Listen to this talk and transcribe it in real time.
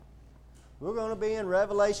We're going to be in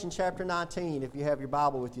Revelation chapter 19 if you have your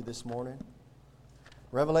Bible with you this morning.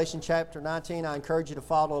 Revelation chapter 19, I encourage you to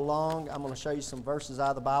follow along. I'm going to show you some verses out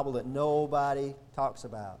of the Bible that nobody talks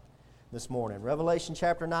about this morning. Revelation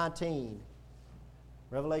chapter 19.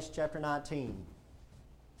 Revelation chapter 19.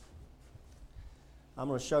 I'm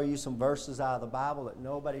going to show you some verses out of the Bible that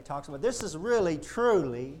nobody talks about. This is really,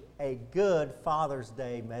 truly a good Father's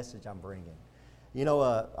Day message I'm bringing. You know,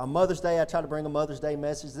 a Mother's Day, I try to bring a Mother's Day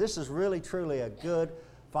message. This is really, truly a good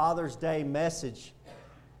Father's Day message.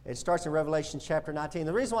 It starts in Revelation chapter 19.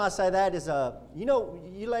 The reason why I say that is, you know,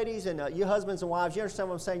 you ladies and you husbands and wives, you understand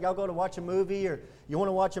what I'm saying? Y'all go to watch a movie or you want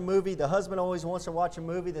to watch a movie. The husband always wants to watch a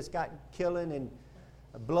movie that's got killing and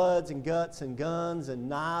bloods and guts and guns and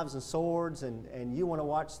knives and swords, and you want to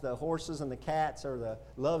watch the horses and the cats or the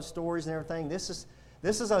love stories and everything. This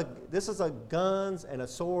is a guns and a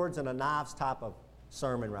swords and a knives type of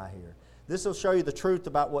sermon right here. This will show you the truth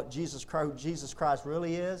about what Jesus Christ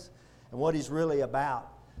really is and what He's really about.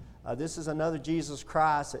 This is another Jesus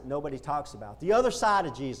Christ that nobody talks about. The other side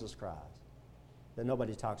of Jesus Christ that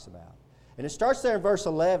nobody talks about. And it starts there in verse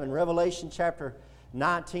 11, Revelation chapter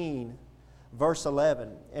 19, verse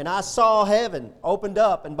 11. And I saw heaven opened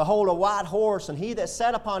up, and behold, a white horse, and he that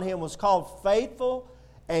sat upon him was called Faithful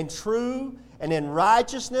and True, and in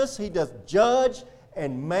righteousness he doth judge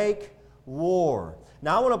and make war.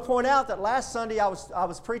 Now I want to point out that last Sunday I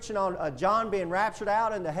was preaching on John being raptured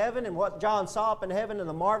out into heaven and what John saw up in heaven and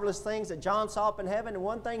the marvelous things that John saw up in heaven. And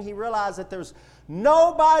one thing he realized that there's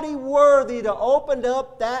nobody worthy to open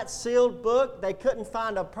up that sealed book. They couldn't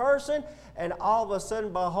find a person, and all of a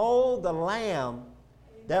sudden, behold, the Lamb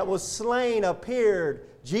that was slain appeared,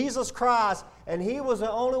 Jesus Christ, and He was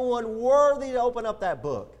the only one worthy to open up that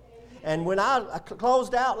book. And when I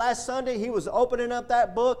closed out last Sunday, He was opening up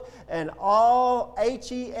that book, and all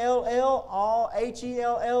H-E-L-L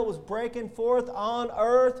was breaking forth on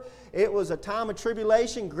earth. It was a time of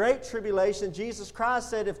tribulation, great tribulation. Jesus Christ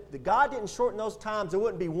said if God didn't shorten those times, there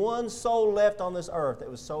wouldn't be one soul left on this earth. It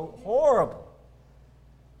was so horrible.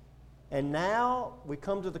 And now we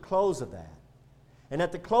come to the close of that. And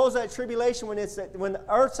at the close of that tribulation, when the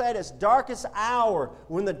earth's at its darkest hour,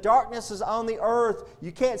 when the darkness is on the earth,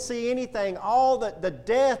 you can't see anything, all the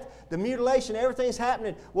death, the mutilation, everything's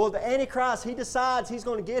happening. Well, the Antichrist, he decides he's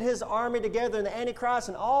going to get his army together, and the Antichrist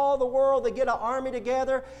and all the world, they get an army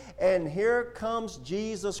together, and here comes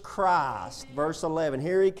Jesus Christ. Verse 11,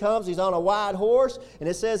 here He comes, He's on a white horse, and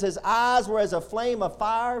it says His eyes were as a flame of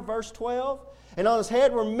fire, verse 12, and on His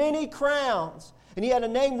head were many crowns. And He had a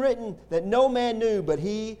name written that no man knew but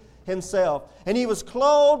He Himself. And He was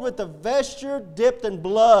clothed with a vesture dipped in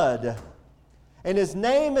blood. And His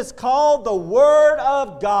name is called the Word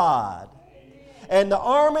of God. And the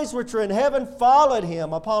armies which were in heaven followed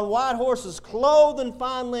Him upon white horses, clothed in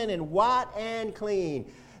fine linen, white and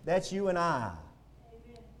clean. That's you and I.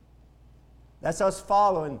 That's us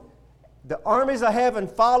following. The armies of heaven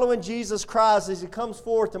following Jesus Christ as He comes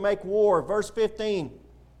forth to make war. Verse 15.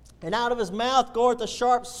 And out of His mouth goeth a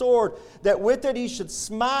sharp sword, that with it He should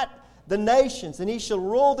smite the nations, and He shall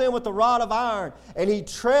rule them with a rod of iron. And He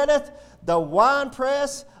treadeth the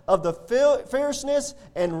winepress of the fierceness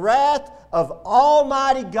and wrath of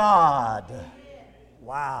Almighty God.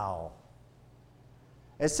 Wow.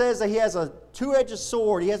 It says that He has a two-edged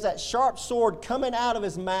sword. He has that sharp sword coming out of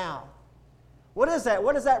His mouth. What is that?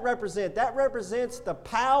 What does that represent? That represents the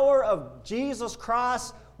power of Jesus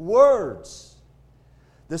Christ's words.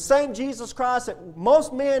 The same Jesus Christ that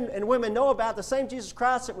most men and women know about, the same Jesus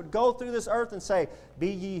Christ that would go through this earth and say, "Be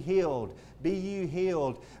ye healed, be ye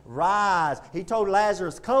healed, rise." He told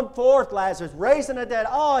Lazarus, "Come forth, Lazarus," raising the dead.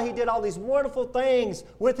 Oh, He did all these wonderful things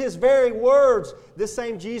with His very words. This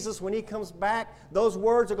same Jesus, when He comes back, those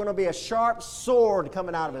words are going to be a sharp sword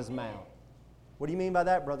coming out of His mouth. What do you mean by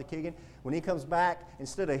that, Brother Keegan? When He comes back,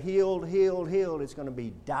 instead of healed, healed, healed, it's going to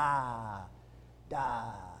be die,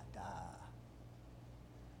 die.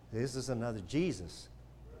 This is another Jesus.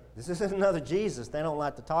 This is another Jesus they don't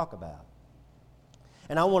like to talk about.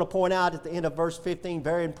 And I want to point out at the end of verse 15,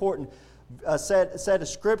 very important set of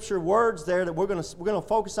scripture words there that we're going to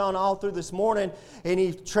focus on all through this morning. And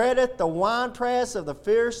He treadeth the winepress of the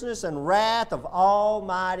fierceness and wrath of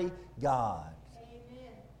Almighty God.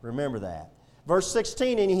 Amen. Remember that. Verse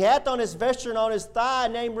 16, and He hath on His vesture and on His thigh a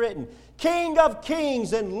name written, King of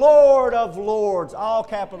Kings and Lord of Lords. All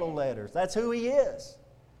capital letters. That's who He is.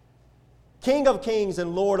 King of Kings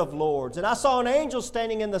and Lord of Lords. And I saw an angel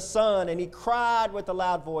standing in the sun, and he cried with a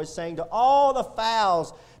loud voice, saying to all the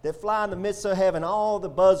fowls that fly in the midst of heaven, all the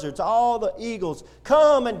buzzards, all the eagles,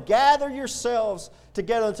 come and gather yourselves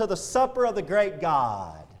together unto the supper of the great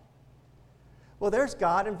God. Well, there's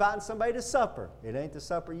God inviting somebody to supper. It ain't the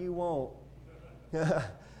supper you want.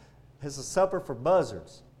 It's a supper for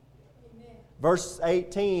buzzards. Amen. Verse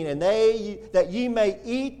 18, and that ye may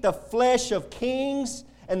eat the flesh of kings,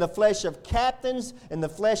 and the flesh of captains, and the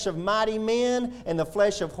flesh of mighty men, and the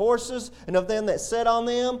flesh of horses, and of them that sit on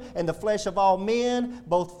them, and the flesh of all men,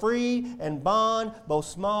 both free and bond, both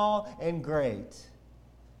small and great.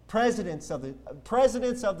 Presidents of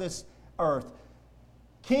this earth,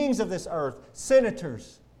 kings of this earth,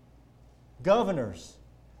 senators, governors,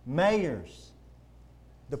 mayors,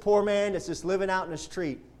 the poor man that's just living out in the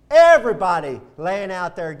street, everybody laying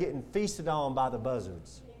out there getting feasted on by the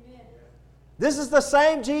buzzards. Amen. This is the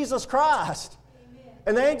same Jesus Christ. Amen.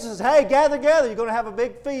 And the angel says, hey, gather together. You're going to have a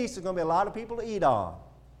big feast. There's going to be a lot of people to eat on.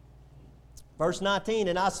 Verse 19,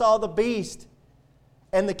 and I saw the beast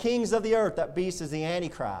and the kings of the earth, that beast is the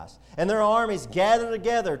Antichrist, and their armies gathered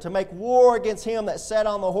together to make war against him that sat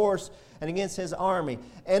on the horse and against his army.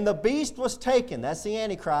 And the beast was taken, that's the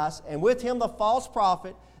Antichrist, and with him the false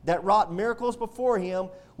prophet that wrought miracles before him,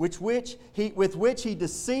 with which he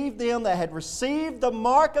deceived them that had received the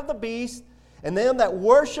mark of the beast, and them that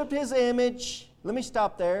worshipped his image. Let me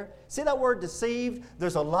stop there. See that word deceived?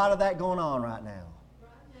 There's a lot of that going on right now.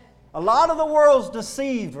 A lot of the world's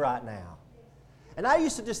deceived right now. And I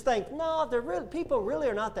used to just think, no, people really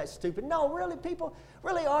are not that stupid. No, really, people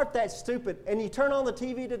really aren't that stupid. And you turn on the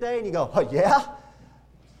TV today and you go, oh, yeah?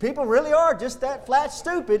 People really are just that flat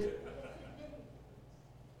stupid.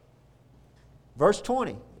 Verse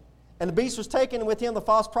 20. And the beast was taken, and with him the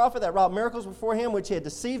false prophet that wrought miracles before him, which had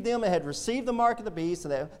deceived them and had received the mark of the beast,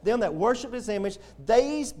 and them that worshipped his image.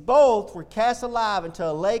 These both were cast alive into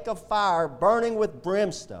a lake of fire burning with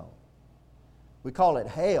brimstone. We call it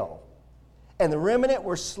hell. And the remnant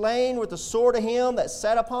were slain with the sword of him that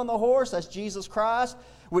sat upon the horse, that's Jesus Christ,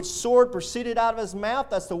 which sword proceeded out of his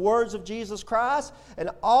mouth, that's the words of Jesus Christ,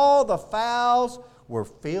 and all the fowls were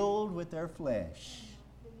filled with their flesh.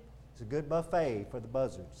 It's a good buffet for the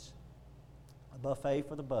buzzards. A buffet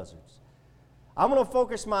for the buzzards. I'm going to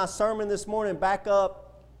focus my sermon this morning back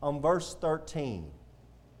up on verse 13.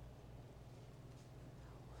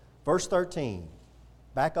 Verse 13.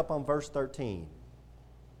 Back up on verse 13.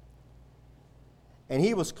 And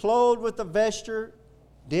he was clothed with a vesture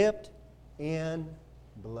dipped in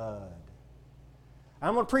blood.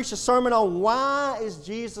 I'm going to preach a sermon on why is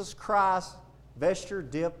Jesus Christ's vesture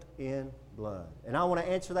dipped in blood. And I want to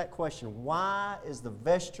answer that question. Why is the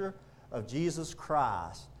vesture of Jesus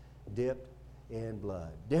Christ dipped in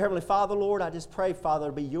blood? Dear Heavenly Father, Lord, I just pray, Father,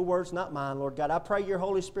 it'll be your words, not mine, Lord God. I pray your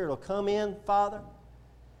Holy Spirit will come in, Father.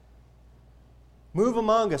 Move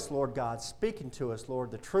among us, Lord God, speaking to us,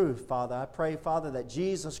 Lord, the truth, Father. I pray, Father, that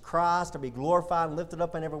Jesus Christ will be glorified and lifted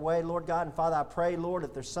up in every way, Lord God. And Father, I pray, Lord,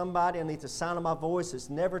 if there's somebody underneath the sound of my voice that's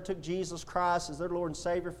never took Jesus Christ as their Lord and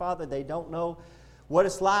Savior, Father, they don't know what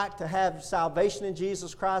it's like to have salvation in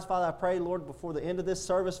Jesus Christ, Father, I pray, Lord, before the end of this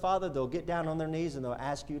service, Father, they'll get down on their knees and they'll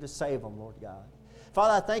ask you to save them, Lord God.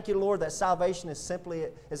 Father, I thank you, Lord, that salvation is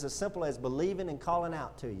as simple as believing and calling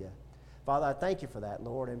out to you. Father, I thank you for that,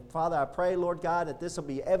 Lord. And Father, I pray, Lord God, that this will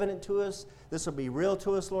be evident to us, this will be real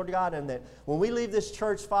to us, Lord God, and that when we leave this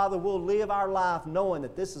church, Father, we'll live our life knowing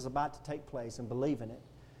that this is about to take place and believing it.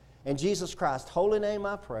 In Jesus Christ's holy name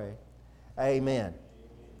I pray. Amen.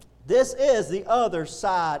 This is the other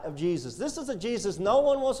side of Jesus. This is a Jesus no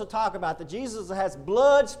one wants to talk about. The Jesus that has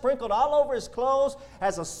blood sprinkled all over his clothes,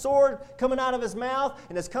 has a sword coming out of his mouth,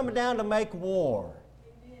 and is coming down to make war.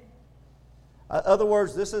 In other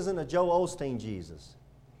words, this isn't a Joel Osteen Jesus.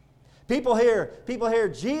 People hear,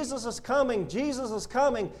 Jesus is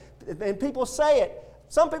coming, and people say it.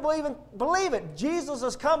 Some people even believe it. Jesus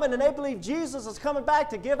is coming, and they believe Jesus is coming back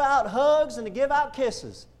to give out hugs and to give out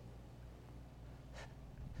kisses.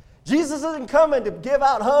 Jesus isn't coming to give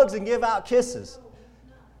out hugs and give out kisses.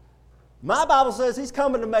 My Bible says he's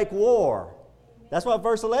coming to make war. That's what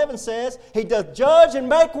verse 11 says. He doth judge and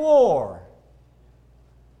make war.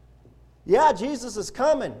 Yeah, Jesus is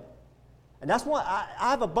coming. And that's why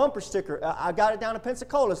I have a bumper sticker. I got it down in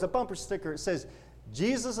Pensacola. It's a bumper sticker. It says,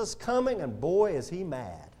 Jesus is coming, and boy, is he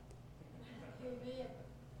mad. Amen.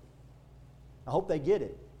 I hope they get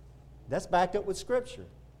it. That's backed up with Scripture.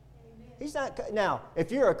 Amen. He's not. Now,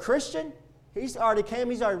 if you're a Christian, he's already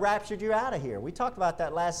raptured you out of here. We talked about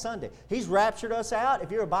that last Sunday. He's raptured us out.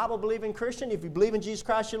 If you're a Bible-believing Christian, if you believe in Jesus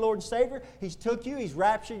Christ, your Lord and Savior, he's took you, he's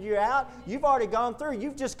raptured you out. You've already gone through.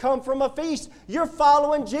 You've just come from a feast. You're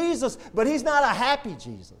following Jesus, but he's not a happy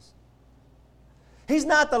Jesus. He's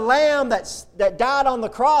not the lamb that died on the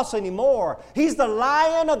cross anymore. He's the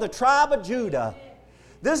Lion of the tribe of Judah.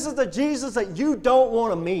 This is the Jesus that you don't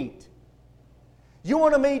want to meet. You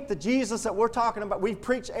want to meet the Jesus that we're talking about? We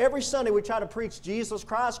preach every Sunday. We try to preach Jesus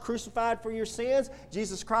Christ crucified for your sins.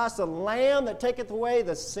 Jesus Christ, the Lamb that taketh away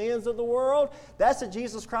the sins of the world. That's the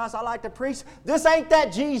Jesus Christ I like to preach. This ain't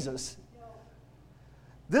that Jesus.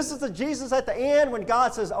 This is the Jesus at the end when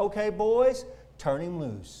God says, okay, boys, turn him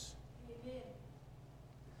loose.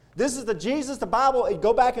 This is the Jesus, the Bible,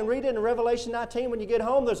 go back and read it in Revelation 19 when you get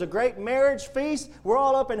home. There's a great marriage feast. We're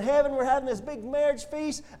all up in heaven. We're having this big marriage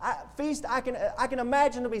feast. I can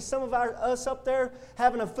imagine there'll be some of us up there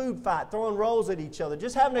having a food fight, throwing rolls at each other,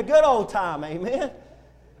 just having a good old time, amen?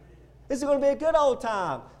 This is going to be a good old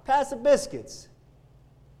time. Pass the biscuits.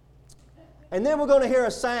 And then we're going to hear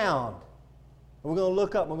a sound. And we're going to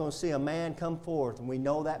look up and we're going to see a man come forth, and we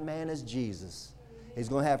know that man is Jesus. He's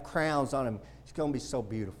going to have crowns on him. It's going to be so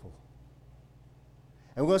beautiful.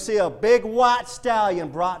 And we're going to see a big white stallion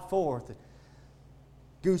brought forth.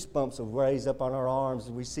 Goosebumps will raise up on our arms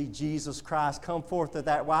as we see Jesus Christ come forth of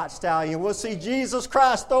that white stallion. We'll see Jesus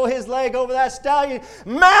Christ throw his leg over that stallion.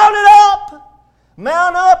 Mount it up!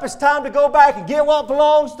 Mount up! It's time to go back and get what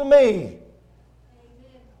belongs to me. Amen.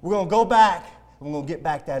 We're going to go back and we're going to get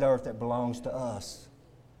back that earth that belongs to us.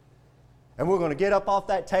 And we're going to get up off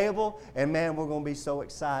that table, and man, we're going to be so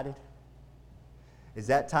excited. It's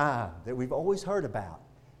that time that we've always heard about.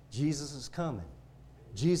 Jesus is coming.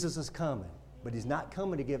 Jesus is coming. But he's not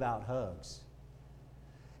coming to give out hugs.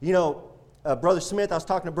 You know, Brother Smith, I was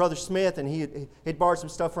talking to Brother Smith, and he'd borrowed some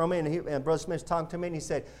stuff from me, and Brother Smith was talking to me, and he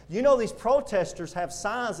said, you know, these protesters have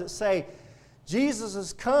signs that say, Jesus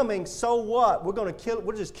is coming, so what?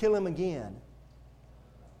 We'll just kill him again.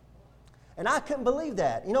 And I couldn't believe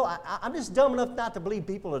that. You know, I'm just dumb enough not to believe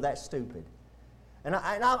people are that stupid. And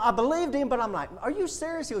I believed him, but I'm like, are you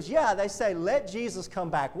serious? He goes, yeah, they say, let Jesus come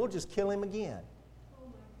back. We'll just kill him again. Oh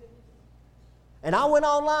my goodness. And I went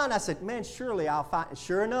online. I said, man, surely I'll find it.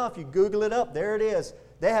 Sure enough, you Google it up. There it is.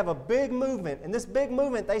 They have a big movement. And this big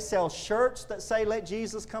movement, they sell shirts that say, let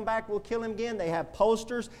Jesus come back. We'll kill him again. They have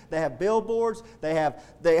posters. They have billboards. They have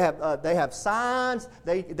signs.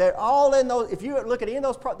 They're all in those. If you look at any of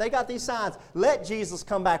those, they got these signs. Let Jesus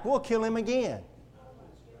come back. We'll kill him again.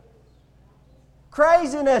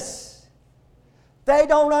 Craziness. They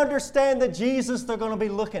don't understand the Jesus they're going to be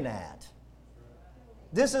looking at.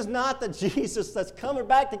 This is not the Jesus that's coming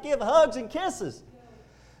back to give hugs and kisses.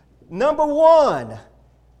 Number one,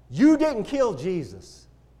 you didn't kill Jesus.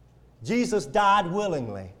 Jesus died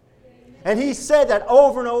willingly. And he said that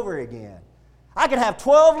over and over again. I could have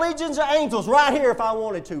 12 legions of angels right here if I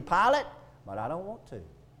wanted to, Pilate, but I don't want to.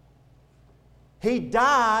 He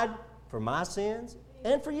died for my sins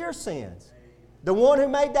and for your sins. The one who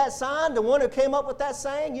made that sign, the one who came up with that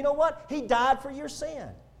saying, you know what? He died for your sin.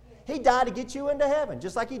 He died to get you into heaven,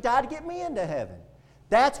 just like he died to get me into heaven.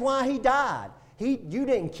 That's why he died. You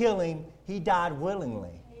didn't kill him. He died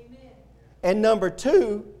willingly. Amen. And number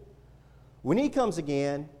two, when he comes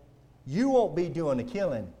again, you won't be doing the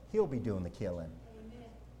killing. He'll be doing the killing. Amen.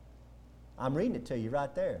 I'm reading it to you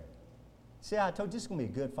right there. See, I told you this is going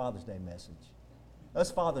to be a good Father's Day message. Us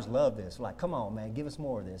fathers love this. Like, come on, man, give us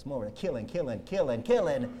more of this. More of the killing.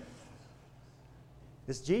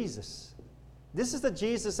 It's Jesus. This is the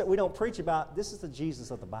Jesus that we don't preach about. This is the Jesus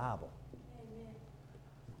of the Bible. Amen.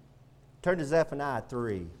 Turn to Zephaniah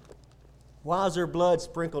 3. Why is there blood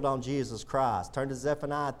sprinkled on Jesus Christ? Turn to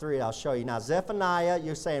Zephaniah 3. I'll show you. Now, Zephaniah,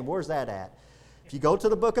 you're saying, where's that at? If you go to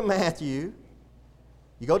the book of Matthew,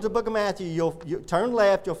 you turn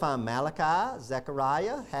left, you'll find Malachi,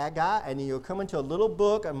 Zechariah, Haggai, and then you'll come into a little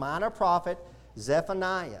book, a minor prophet,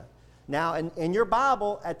 Zephaniah. Now, in your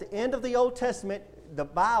Bible, at the end of the Old Testament,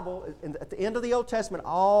 at the end of the Old Testament,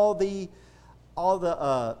 all the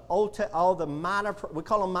minor, we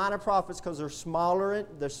call them minor prophets because they're smaller.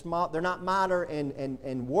 They're not minor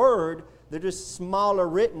in word. They're just smaller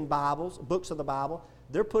written Bibles, books of the Bible.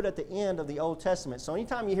 They're put at the end of the Old Testament. So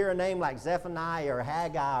anytime you hear a name like Zephaniah or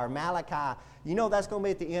Haggai or Malachi, you know that's going to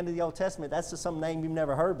be at the end of the Old Testament. That's just some name you've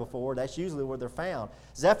never heard before. That's usually where they're found.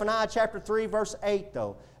 Zephaniah chapter 3, verse 8,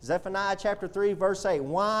 though. Zephaniah chapter 3, verse 8.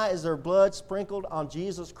 Why is there blood sprinkled on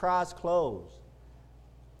Jesus Christ's clothes?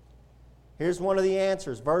 Here's one of the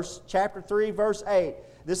answers. Chapter 3, verse 8.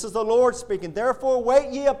 This is the Lord speaking. Therefore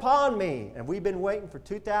wait ye upon me. And we've been waiting for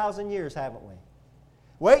 2,000 years, haven't we?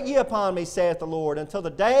 Wait ye upon me, saith the Lord, until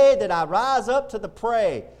the day that I rise up to the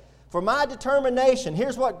prey. For my determination,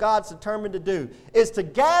 here's what God's determined to do, is to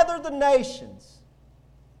gather the nations,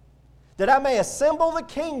 that I may assemble the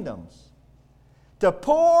kingdoms, to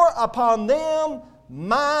pour upon them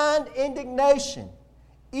mine indignation,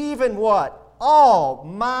 even what? All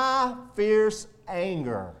my fierce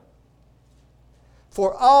anger.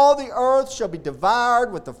 For all the earth shall be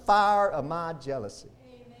devoured with the fire of my jealousy.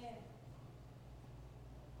 Amen.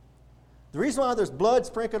 The reason why there's blood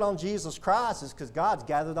sprinkled on Jesus Christ is because God's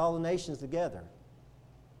gathered all the nations together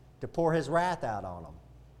to pour His wrath out on them.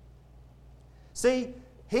 See,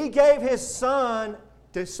 He gave His Son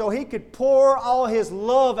so He could pour all His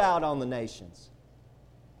love out on the nations.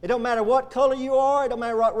 It don't matter what color you are. It don't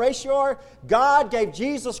matter what race you are. God gave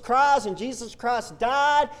Jesus Christ, and Jesus Christ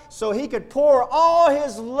died so He could pour all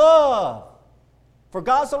His love. For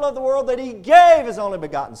God so loved the world that He gave His only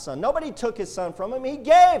begotten Son. Nobody took His Son from Him. He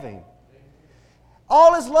gave Him.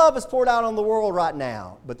 All His love is poured out on the world right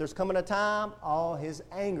now. But there's coming a time all His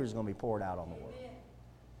anger is going to be poured out on the world.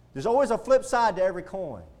 There's always a flip side to every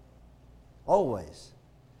coin. Always.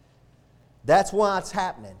 That's why it's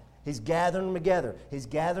happening. He's gathering them together. He's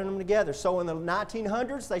gathering them together. So in the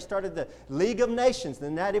 1900s, they started the League of Nations.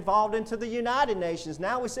 Then that evolved into the United Nations.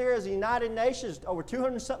 Now we see here as the United Nations, over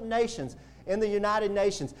 200-something nations in the United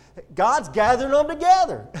Nations. God's gathering them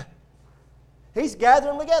together. He's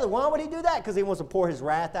gathering them together. Why would He do that? Because He wants to pour His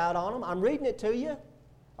wrath out on them. I'm reading it to you.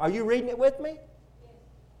 Are you reading it with me?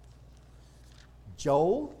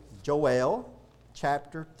 Joel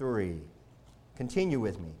chapter 3. Continue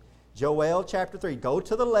with me. Joel chapter 3. Go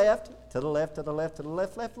to the left, to the left, to the left, to the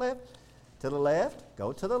left, left, left, to the left.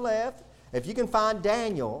 Go to the left. If you can find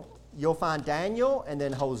Daniel, you'll find Daniel and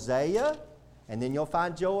then Hosea, and then you'll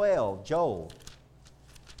find Joel.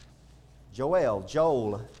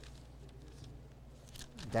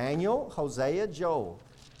 Daniel, Hosea, Joel.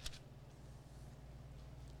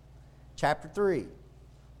 Chapter 3.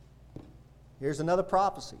 Here's another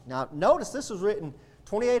prophecy. Now, notice this was written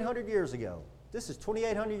 2,800 years ago. This is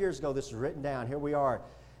 2,800 years ago. This is written down. Here we are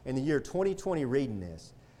in the year 2020 reading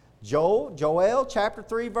this. Joel chapter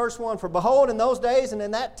 3, verse 1. For behold, in those days and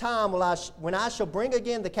in that time when I shall bring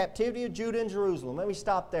again the captivity of Judah and Jerusalem. Let me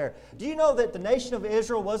stop there. Do you know that the nation of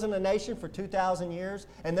Israel wasn't a nation for 2,000 years?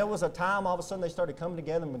 And there was a time all of a sudden they started coming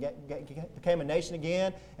together and became a nation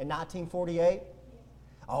again in 1948?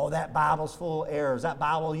 Oh, that Bible's full of errors. That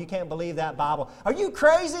Bible, you can't believe that Bible. Are you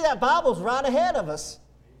crazy? That Bible's right ahead of us.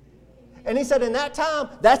 And he said, in that time,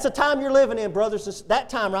 that's the time you're living in, brothers. That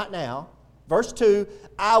time right now. Verse 2,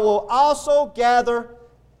 I will also gather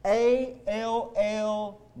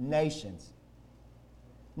ALL nations.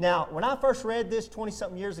 Now, when I first read this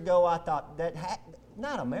 20-something years ago, I thought,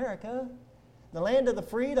 not America. The land of the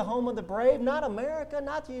free, the home of the brave. Not America,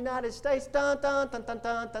 not the United States. Dun, dun, dun, dun,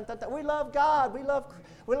 dun, dun, dun, dun. We love God. We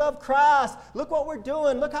love Christ. Look what we're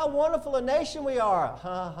doing. Look how wonderful a nation we are.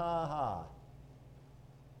 Ha, ha, ha.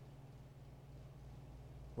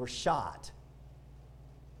 We're shot.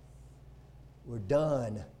 We're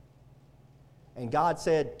done. And God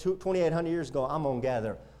said 2,800 years ago, I'm going to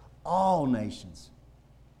gather all nations,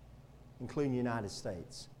 including the United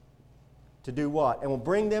States. To do what? And we'll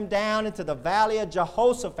bring them down into the valley of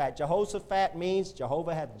Jehoshaphat. Jehoshaphat means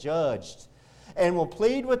Jehovah hath judged. And will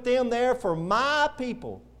plead with them there for my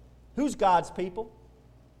people. Who's God's people?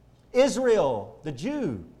 Israel, the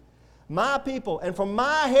Jew. My people, and from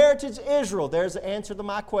my heritage Israel. There's the answer to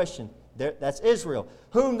my question. That's Israel.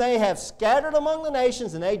 Whom they have scattered among the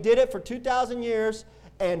nations, and they did it for 2,000 years,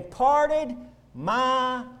 and parted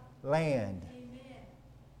my land. Amen.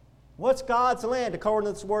 What's God's land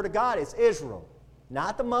according to the Word of God? It's Israel.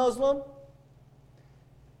 Not the Muslim,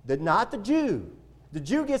 not the Jew. The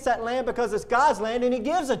Jew gets that land because it's God's land and He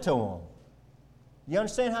gives it to him. You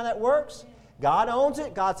understand how that works? God owns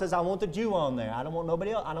it. God says, I want the Jew on there. I don't want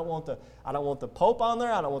nobody else. I don't want the Pope on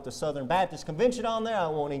there. I don't want the Southern Baptist Convention on there. I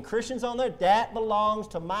don't want any Christians on there. That belongs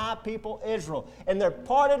to my people, Israel. And they're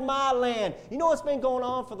parted my land. You know what's been going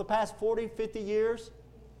on for the past 40, 50 years?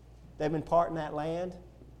 They've been parting that land.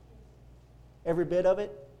 Every bit of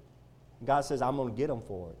it. And God says, I'm going to get them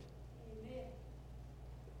for it. Amen.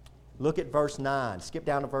 Look at verse 9. Skip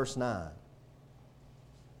down to verse 9.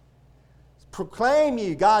 Proclaim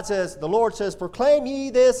ye, God says, the Lord says, proclaim ye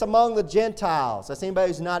this among the Gentiles. That's anybody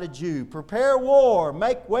who's not a Jew. Prepare war.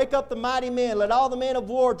 Wake up the mighty men. Let all the men of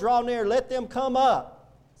war draw near. Let them come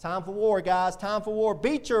up. Time for war, guys. Time for war.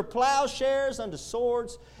 Beat your plowshares unto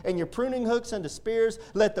swords and your pruning hooks unto spears.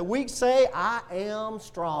 Let the weak say, I am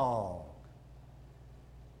strong.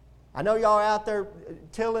 I know y'all are out there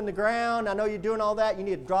tilling the ground. I know you're doing all that. You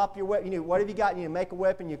need to drop your weapon. What have you got? You need to make a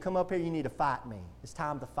weapon. You come up here. You need to fight me. It's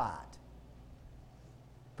time to fight.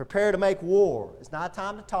 Prepare to make war. It's not a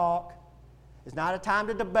time to talk. It's not a time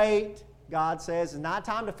to debate, God says. It's not a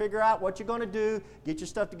time to figure out what you're going to do. Get your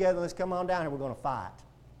stuff together. Let's come on down here. We're going to fight.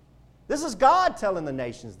 This is God telling the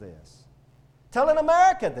nations this. Telling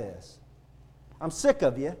America this. I'm sick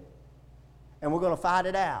of you, and we're going to fight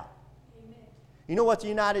it out. Amen. You know what the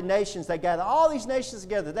United Nations, they gather all these nations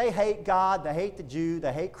together. They hate God, they hate the Jew,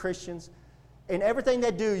 they hate Christians. In everything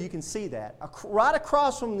they do, you can see that. Right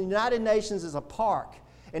across from the United Nations is a park.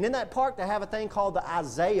 And in that park, they have a thing called the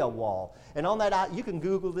Isaiah Wall. And on that, you can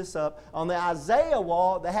Google this up. On the Isaiah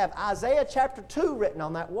Wall, they have Isaiah chapter 2 written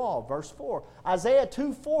on that wall, verse 4. Isaiah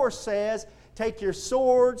 2:4 says, take your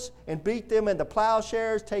swords and beat them into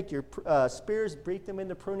plowshares. Take your spears, beat them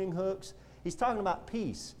into pruning hooks. He's talking about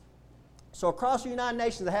peace. So across the United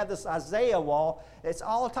Nations, they have this Isaiah Wall. It's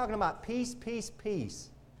all talking about peace, peace, peace.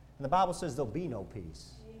 And the Bible says there'll be no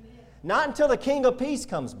peace. Amen. Not until the King of Peace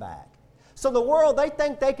comes back. So the world, they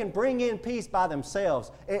think they can bring in peace by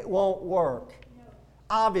themselves. It won't work. No.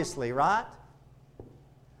 Obviously, right?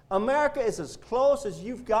 America is as close as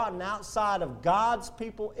you've gotten outside of God's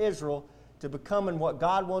people, Israel, to becoming what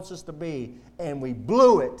God wants us to be. And we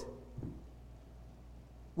blew it.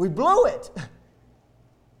 We blew it.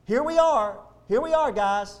 Here we are,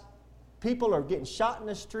 guys. People are getting shot in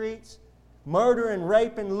the streets, murdering,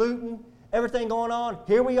 raping, looting, everything going on.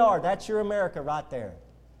 Here we are. That's your America right there.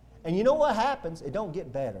 And you know what happens? It don't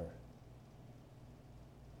get better.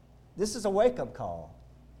 This is a wake-up call.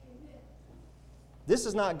 This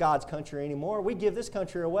is not God's country anymore. We give this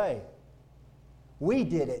country away. We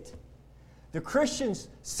did it. The Christians,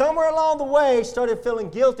 somewhere along the way, started feeling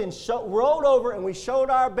guilty and rolled over, and we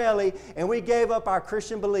showed our belly, and we gave up our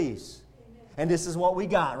Christian beliefs. Amen. And this is what we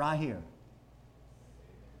got right here.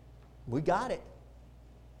 We got it.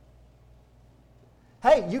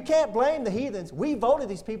 Hey, you can't blame the heathens. We voted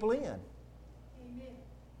these people in.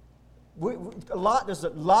 There's a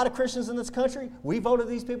lot of Christians in this country. We voted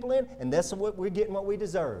these people in, and that's what we're getting what we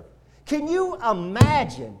deserve. Can you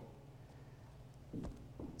imagine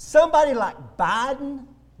somebody like Biden,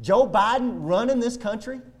 Joe Biden, running this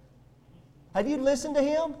country? Have you listened to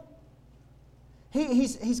him?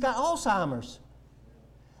 He's got Alzheimer's.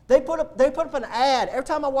 They put up an ad. Every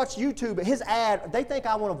time I watch YouTube, his ad, they think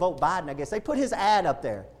I want to vote Biden, I guess. They put his ad up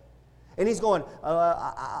there. And he's going,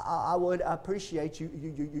 I would appreciate you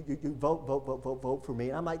vote for me.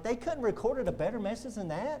 And I'm like, they couldn't record a better message than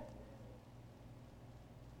that?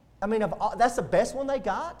 I mean, that's the best one they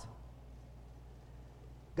got?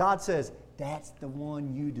 God says, that's the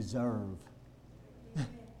one you deserve.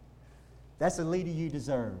 That's the leader you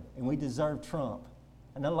deserve. And we deserve Trump.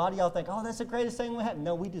 And a lot of y'all think, oh, that's the greatest thing we have.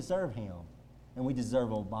 No, we deserve him. And we deserve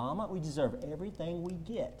Obama. We deserve everything we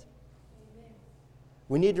get. Amen.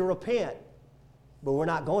 We need to repent, but we're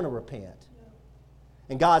not going to repent. No.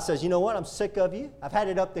 And God says, you know what? I'm sick of you. I've had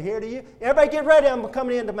it up to here to you. Everybody get ready. I'm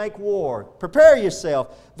coming in to make war. Prepare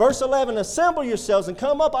yourself. Verse 11, assemble yourselves and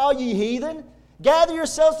come up, all ye heathen. Gather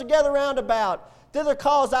yourselves together round about. Thither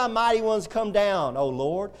cause thy mighty ones come down, O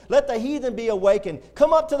Lord. Let the heathen be awakened.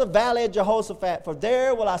 Come up to the valley of Jehoshaphat, for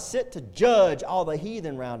there will I sit to judge all the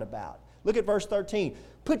heathen round about. Look at verse 13.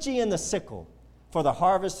 Put ye in the sickle, for the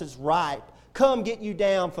harvest is ripe. Come, get you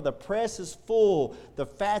down, for the press is full. The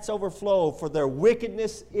fats overflow, for their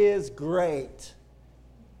wickedness is great.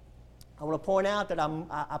 I want to point out that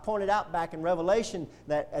I pointed out back in Revelation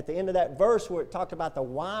that at the end of that verse where it talked about the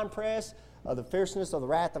winepress, of the fierceness of the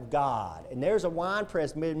wrath of God. And there's a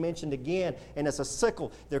winepress mentioned again, and it's a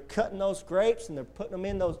sickle. They're cutting those grapes, and they're putting them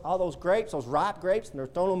in all those grapes, those ripe grapes, and they're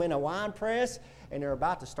throwing them in a winepress, and they're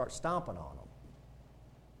about to start stomping on them.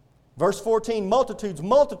 Verse 14, multitudes,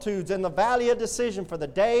 multitudes in the valley of decision, for the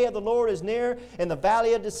day of the Lord is near in the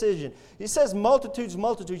valley of decision. He says multitudes,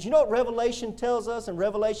 multitudes. You know what Revelation tells us in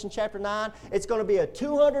Revelation chapter 9? It's going to be a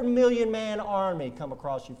 200 million man army come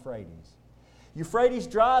across Euphrates. Euphrates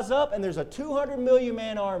dries up, and there's a 200 million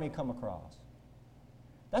man army come across.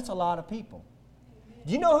 That's a lot of people.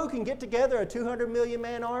 Do you know who can get together a 200 million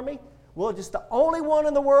man army? Well, just the only one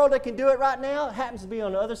in the world that can do it right now happens to be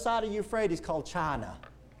on the other side of Euphrates, called China.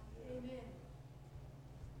 Amen.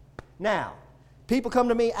 Now, people come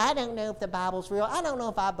to me, I don't know if the Bible's real. I don't know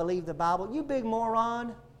if I believe the Bible. You big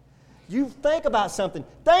moron. You think about something.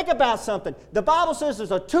 Think about something. The Bible says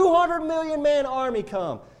there's a 200 million man army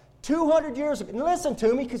come. 200 years ago. And listen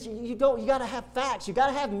to me, because you got to have facts. You got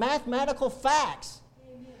to have mathematical facts.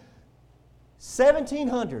 Amen.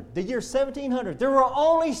 1700, the year 1700, there were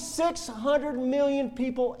only 600 million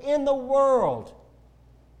people in the world.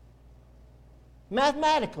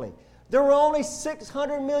 Mathematically, there were only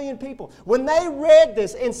 600 million people. When they read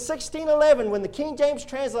this in 1611, when the King James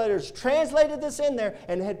translators translated this in there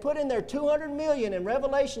and had put in there 200 million in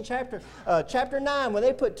Revelation chapter 9, when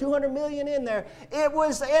they put 200 million in there, it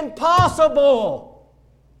was impossible.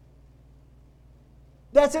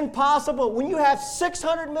 That's impossible. When you have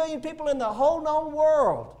 600 million people in the whole known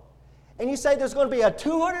world, and you say there's going to be a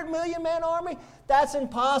 200 million man army, that's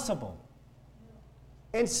impossible.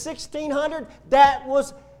 In 1600, that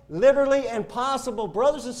was literally impossible.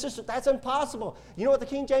 Brothers and sisters, that's impossible. You know what the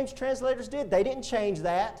King James translators did? They didn't change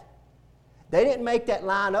that. They didn't make that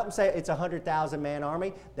line up and say it's a 100,000 man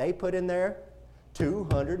army. They put in there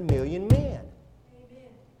 200 million men. Amen.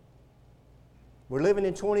 We're living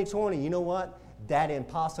in 2020. You know what? That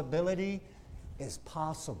impossibility is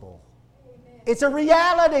possible. Amen. It's a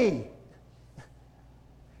reality.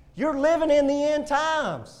 You're living in the end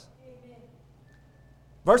times. Amen.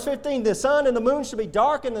 Verse 15, the sun and the moon shall be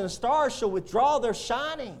darkened and the stars shall withdraw their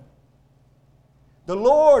shining. The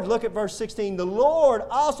Lord, look at verse 16, the Lord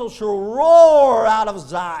also shall roar out of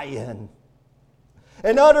Zion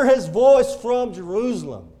and utter His voice from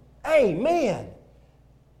Jerusalem. Amen.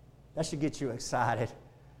 That should get you excited.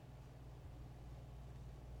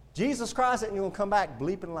 Jesus Christ isn't going to come back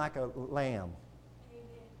bleeping like a lamb.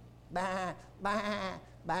 Bah, bah,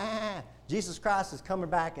 bah. Jesus Christ is coming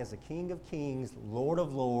back as the King of Kings, Lord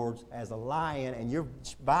of Lords, as a lion. And your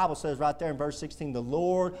Bible says right there in verse 16, the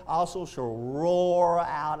Lord also shall roar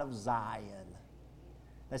out of Zion.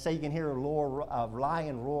 They say you can hear a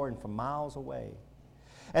lion roaring from miles away.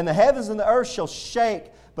 And the heavens and the earth shall shake,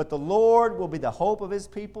 but the Lord will be the hope of His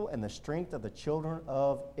people and the strength of the children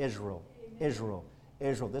of Israel. Israel.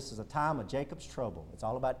 Israel. This is a time of Jacob's trouble. It's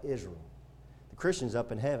all about Israel. The Christian's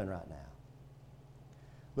up in heaven right now.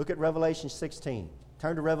 Look at Revelation 16.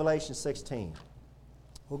 Turn to Revelation 16.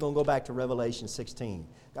 We're going to go back to Revelation 16.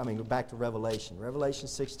 Go back to Revelation. Revelation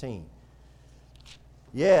 16.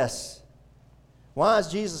 Yes. Why is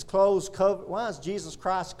Jesus Christ's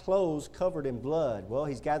clothes covered in blood? Well,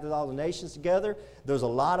 He's gathered all the nations together. There's a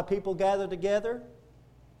lot of people gathered together.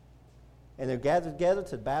 And they're gathered together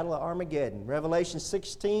to the battle of Armageddon. Revelation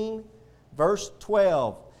 16, verse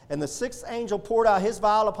 12. And the sixth angel poured out his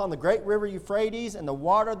vial upon the great river Euphrates, and the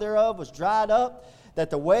water thereof was dried up, that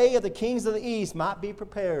the way of the kings of the east might be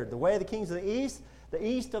prepared. The way of the kings of the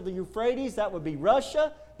east of the Euphrates, that would be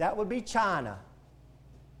Russia, that would be China.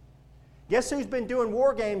 Guess who's been doing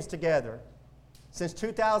war games together since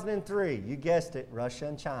 2003? You guessed it, Russia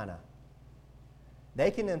and China.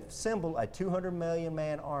 They can assemble a 200 million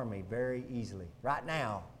man army very easily, right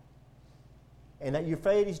now. And that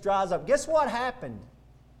Euphrates dries up. Guess what happened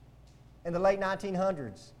in the late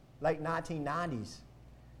 1900s, late 1990s?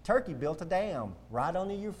 Turkey built a dam right on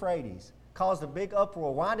the Euphrates. Caused a big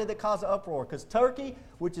uproar. Why did it cause an uproar? Because Turkey,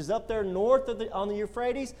 which is up there north of on the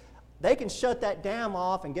Euphrates, they can shut that dam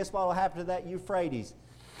off, and guess what will happen to that Euphrates?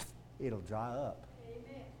 It'll dry up.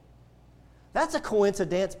 Amen. That's a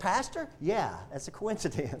coincidence, Pastor? Yeah, that's a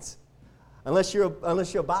coincidence. Unless you're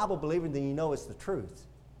a Bible believer, then you know it's the truth.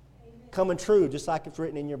 Amen. Coming true, just like it's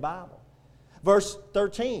written in your Bible. Verse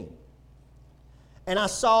 13. And I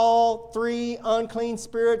saw 3 unclean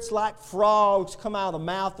spirits like frogs come out of the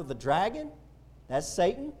mouth of the dragon. That's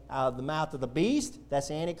Satan. Out of the mouth of the beast. That's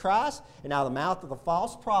the Antichrist. And out of the mouth of the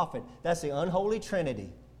false prophet. That's the unholy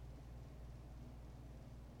trinity.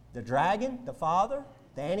 The dragon, the Father.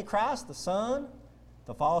 The Antichrist, the Son.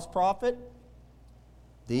 The false prophet.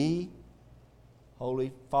 The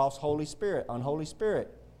false Holy Spirit. Unholy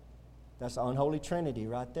Spirit. That's the unholy trinity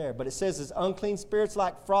right there. But it says it's unclean spirits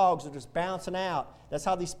like frogs are just bouncing out. That's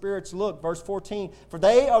how these spirits look. Verse 14. For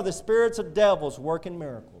they are the spirits of devils working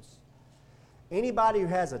miracles. Anybody who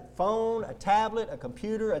has a phone, a tablet, a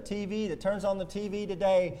computer, a TV that turns on the TV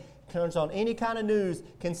today, turns on any kind of news,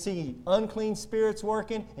 can see unclean spirits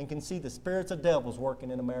working and can see the spirits of devils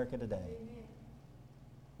working in America today. Amen.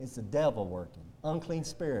 It's the devil working. Unclean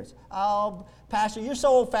spirits. Oh, Pastor, you're so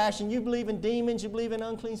old-fashioned. You believe in demons. You believe in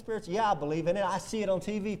unclean spirits. Yeah, I believe in it. I see it on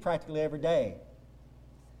TV practically every day.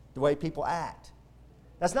 The way people act.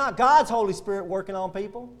 That's not God's Holy Spirit working on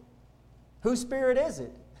people. Whose spirit is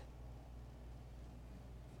it?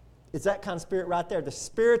 It's that kind of spirit right there. The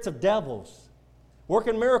spirits of devils.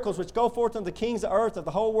 Working miracles which go forth unto the kings of earth of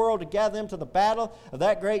the whole world to gather them to the battle of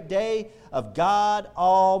that great day of God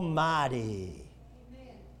Almighty.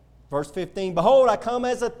 Verse 15, Behold, I come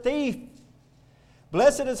as a thief.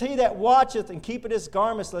 Blessed is he that watcheth and keepeth his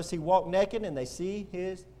garments, lest he walk naked and they see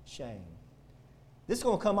his shame. This is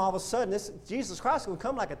going to come all of a sudden. Jesus Christ is going to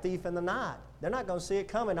come like a thief in the night. They're not going to see it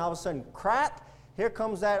coming. All of a sudden, crack, here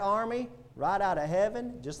comes that army right out of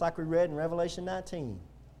heaven, just like we read in Revelation 19.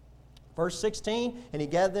 Verse 16, And he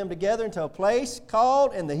gathered them together into a place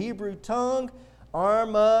called in the Hebrew tongue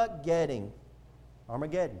Armageddon.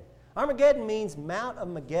 Armageddon. Armageddon means Mount of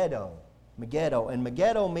Megiddo. Megiddo. And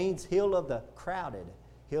Megiddo means hill of the crowded.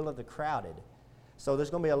 Hill of the crowded. So there's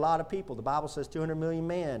going to be a lot of people. The Bible says 200 million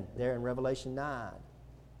men there in Revelation 9.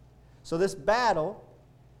 So this battle,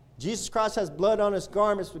 Jesus Christ has blood on his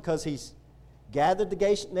garments because he's gathered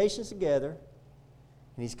the nations together.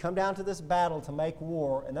 And he's come down to this battle to make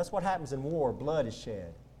war. And that's what happens in war. Blood is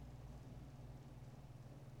shed.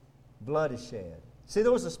 Blood is shed. See,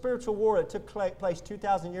 there was a spiritual war that took place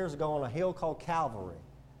 2,000 years ago on a hill called Calvary.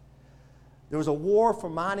 There was a war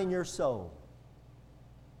for mine and your soul.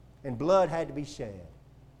 And blood had to be shed.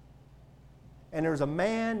 And there's a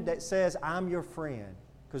man that says, I'm your friend.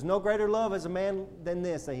 Because no greater love is a man than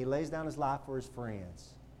this, that he lays down his life for his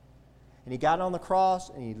friends. And he got on the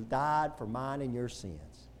cross and he died for mine and your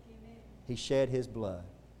sins. Amen. He shed his blood.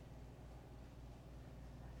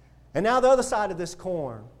 And now the other side of this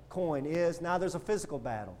coin is, now there's a physical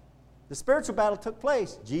battle. The spiritual battle took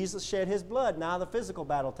place. Jesus shed his blood. Now the physical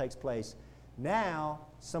battle takes place. Now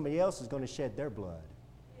somebody else is going to shed their blood.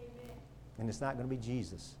 Amen. And it's not going to be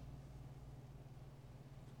Jesus.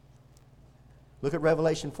 Look at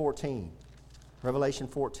Revelation 14. Revelation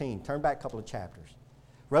 14. Turn back a couple of chapters.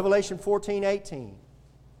 Revelation 14:18.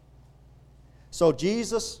 So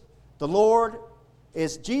Jesus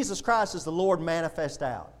Christ is the Lord manifest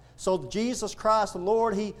out. So Jesus Christ, the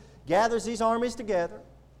Lord, He gathers these armies together,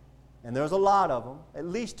 and there's a lot of them, at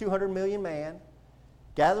least 200 million man,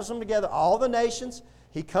 gathers them together, all the nations.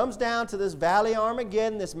 He comes down to this valley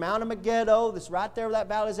Armageddon, this Mount of Megiddo, this right there where that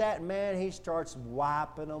valley's at, and man, He starts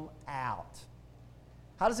wiping them out.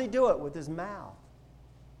 How does He do it? With His mouth.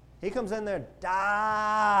 He comes in there,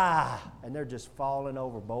 die, and they're just falling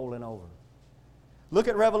over, bowling over. Look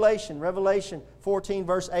at Revelation 14,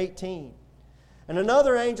 verse 18. And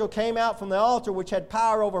another angel came out from the altar which had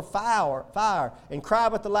power over fire, and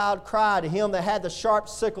cried with a loud cry to him that had the sharp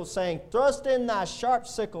sickle, saying, Thrust in thy sharp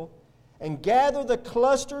sickle, and gather the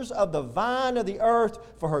clusters of the vine of the earth,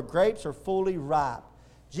 for her grapes are fully ripe.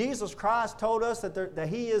 Jesus Christ told us that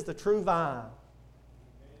He is the true vine.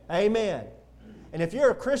 Amen. And if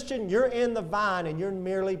you're a Christian, you're in the vine and you're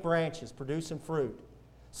merely branches producing fruit.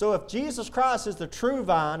 So if Jesus Christ is the true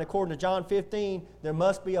vine, according to John 15, there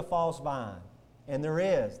must be a false vine. And there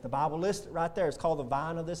is. The Bible lists it right there. It's called the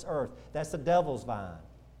vine of this earth. That's the devil's vine.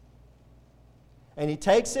 And he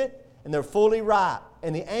takes it, and they're fully ripe.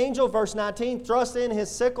 And the angel, verse 19, thrust in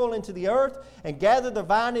his sickle into the earth, and gathered the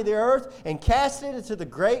vine of the earth, and cast it into the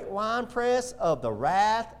great winepress of the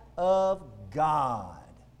wrath of God.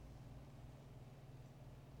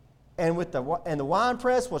 And the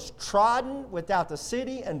winepress was trodden without the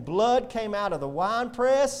city, and blood came out of the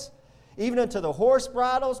winepress, even unto the horse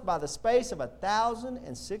bridles, by the space of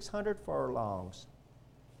 1,600 furlongs.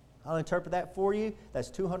 I'll interpret that for you. That's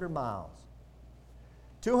 200 miles.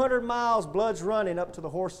 200 miles, blood's running up to the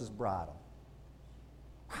horse's bridle.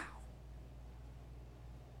 Wow.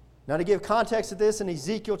 Now, to give context to this, in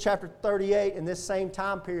Ezekiel chapter 38, in this same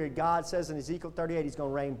time period, God says in Ezekiel 38, He's going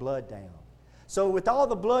to rain blood down. So with all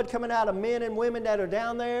the blood coming out of men and women that are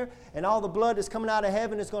down there, and all the blood that's coming out of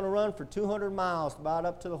heaven, it's going to run for 200 miles, about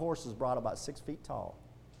up to the horse's bridle, about 6 feet tall.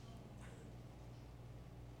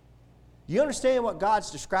 You understand what God's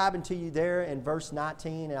describing to you there in verse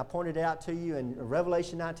 19? And I pointed it out to you in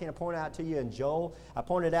Revelation 19. I pointed out to you in Joel. I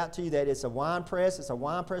pointed out to you that it's a winepress. It's a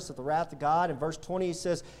winepress of the wrath of God. In verse 20, He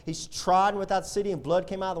says, He's trodden without the city, and blood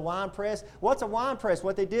came out of the winepress. What's a winepress?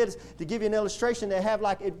 What they did is, to give you an illustration, they have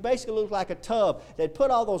it basically looks like a tub. They'd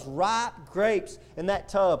put all those ripe grapes in that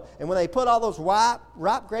tub. And when they put all those ripe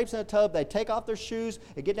grapes in the tub, they'd take off their shoes,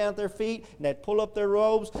 they'd get down at their feet, and they'd pull up their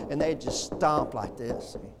robes, and they'd just stomp like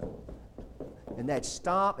this. And they'd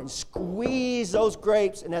stomp and squeeze those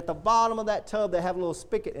grapes, and at the bottom of that tub they have a little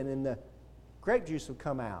spigot, and then the grape juice would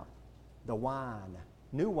come out. The wine,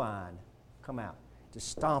 new wine, come out. Just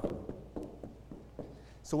stomp them.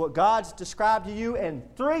 So what God's described to you in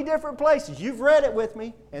 3 different places, you've read it with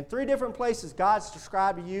me, in 3 different places God's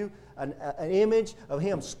described to you an image of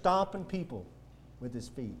Him stomping people with His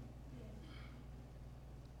feet.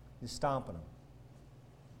 He's stomping them.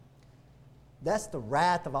 That's the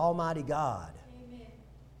wrath of Almighty God. Amen.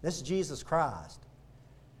 This is Jesus Christ.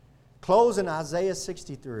 Close in Isaiah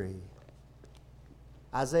 63.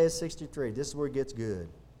 Isaiah 63. This is where it gets good.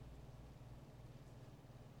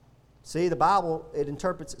 See, the Bible, it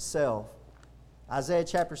interprets itself. Isaiah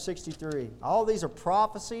chapter 63. All these are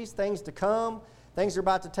prophecies, things to come, things are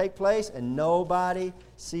about to take place, and nobody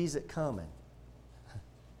sees it coming.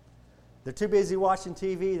 They're too busy watching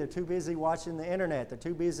TV. They're too busy watching the internet. They're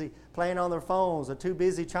too busy playing on their phones. They're too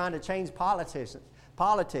busy trying to change politics.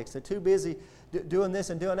 They're too busy doing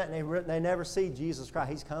this and doing that, and they never see Jesus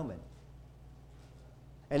Christ. He's coming.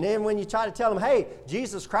 And then when you try to tell them, hey,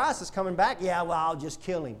 Jesus Christ is coming back, yeah, well, I'll just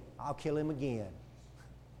kill Him. I'll kill Him again.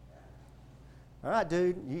 All right,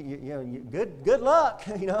 dude, good luck,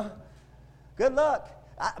 Good luck.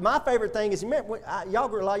 My favorite thing is, remember, a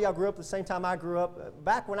lot of y'all grew up the same time I grew up.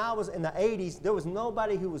 Back when I was in the 80s, there was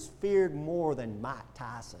nobody who was feared more than Mike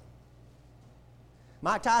Tyson.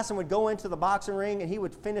 Mike Tyson would go into the boxing ring and he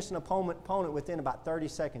would finish an opponent within about 30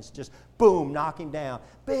 seconds. Just boom, knock him down.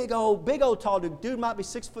 Big old tall dude. Dude might be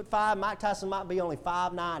 6'5". Mike Tyson might be only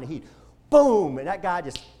 5'9", and he'd boom, and that guy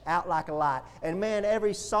just out like a light. And man,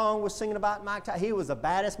 every song was singing about Mike Tyson. He was the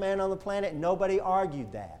baddest man on the planet, and nobody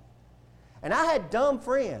argued that. And I had dumb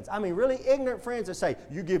friends, really ignorant friends that say,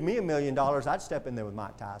 you give me $1 million, I'd step in there with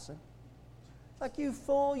Mike Tyson. Like, you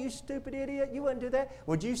fool, you stupid idiot, you wouldn't do that.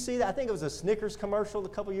 Would you see that? I think it was a Snickers commercial a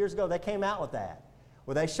couple years ago. They came out with that,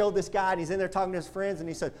 where they showed this guy, and he's in there talking to his friends, and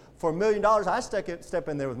he said, for $1 million, I'd step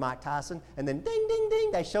in there with Mike Tyson. And then ding, ding,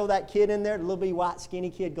 ding, they show that kid in there, the little bitty white skinny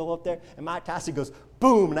kid go up there, and Mike Tyson goes,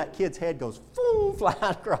 boom, and that kid's head goes, boom, flying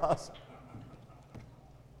across.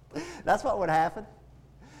 That's what would happen.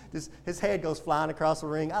 His head goes flying across the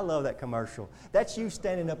ring. I love that commercial. That's you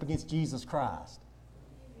standing up against Jesus Christ.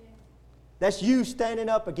 That's you standing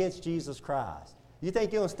up against Jesus Christ. You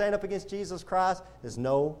think you're going to stand up against Jesus Christ? There's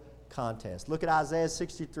no contest. Look at Isaiah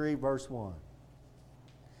 63, verse 1.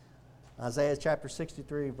 Isaiah chapter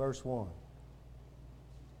 63, verse 1.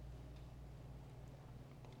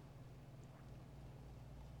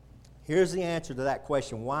 Here's the answer to that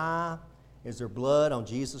question. Why is there blood on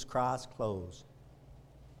Jesus Christ's clothes?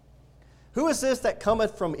 Who is this that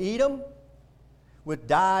cometh from Edom with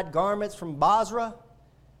dyed garments from Basra?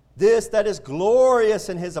 This that is glorious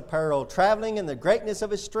in his apparel, traveling in the greatness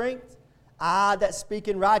of his strength? I that speak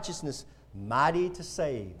in righteousness, mighty to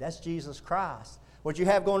save. That's Jesus Christ. What you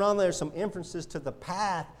have going on there is some inferences to the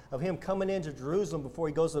path of him coming into Jerusalem before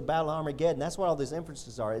he goes to the battle of Armageddon. That's what all these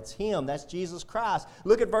inferences are. It's him. That's Jesus Christ.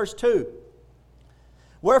 Look at verse 2.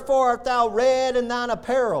 Wherefore art thou red in thine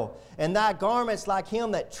apparel, and thy garments like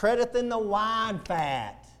him that treadeth in the wine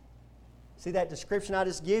fat? See that description I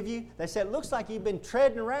just give you? They said, it looks like you've been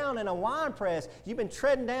treading around in a wine press. You've been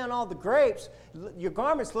treading down all the grapes. Your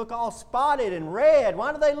garments look all spotted and red.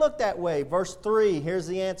 Why do they look that way? Verse 3, here's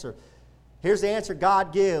the answer. Here's the answer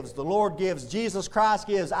God gives, the Lord gives, Jesus Christ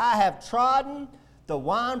gives. I have trodden the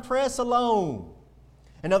winepress alone,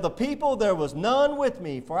 and of the people there was none with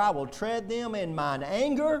me, for I will tread them in mine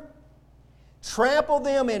anger, trample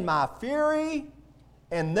them in my fury,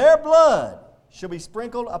 and their blood shall be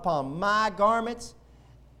sprinkled upon my garments,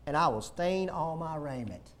 and I will stain all my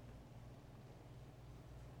raiment.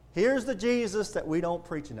 Here's the Jesus that we don't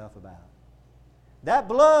preach enough about. That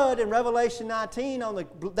blood in Revelation 19,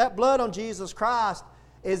 that blood on Jesus Christ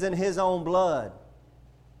is in his own blood.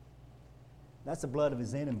 That's the blood of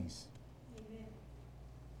his enemies. Amen.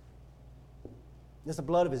 That's the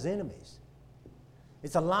blood of his enemies.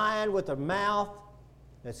 It's a lion with a mouth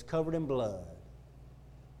that's covered in blood.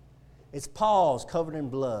 Its paws covered in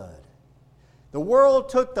blood. The world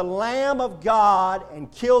took the Lamb of God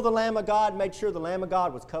and killed the Lamb of God and made sure the Lamb of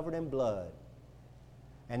God was covered in blood.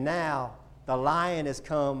 And now the lion has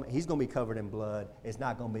come. He's going to be covered in blood. It's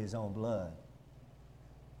not going to be his own blood.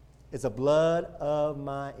 It's the blood of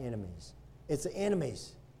my enemies. It's the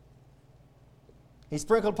enemies. He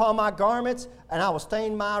sprinkled upon my garments, and I will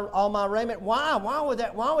stain all my raiment. Why? Why would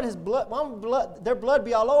their blood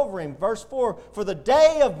be all over him? Verse 4, for the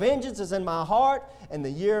day of vengeance is in my heart, and the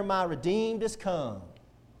year of my redeemed is come.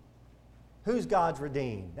 Who's God's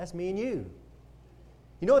redeemed? That's me and you.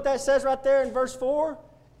 You know what that says right there in verse 4?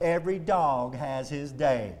 Every dog has his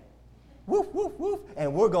day. Woof, woof, woof.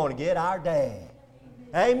 And we're going to get our day.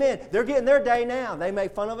 Amen. They're getting their day now. They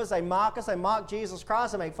make fun of us. They mock us. They mock Jesus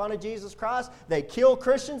Christ. They make fun of Jesus Christ. They kill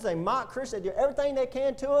Christians. They mock Christians. They do everything they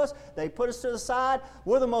can to us. They put us to the side.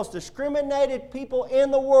 We're the most discriminated people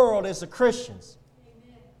in the world as the Christians.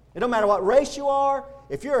 Amen. It don't matter what race you are.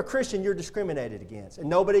 If you're a Christian, you're discriminated against. And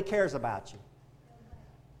nobody cares about you.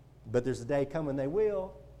 But there's a day coming they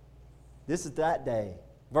will. This is that day.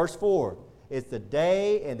 Verse 4. It's the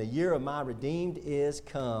day and the year of my redeemed is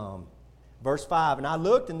come. Verse 5, and I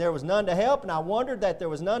looked, and there was none to help, and I wondered that there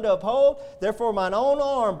was none to uphold. Therefore mine own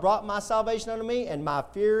arm brought my salvation unto me, and my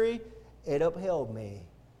fury, it upheld me.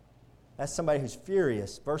 That's somebody who's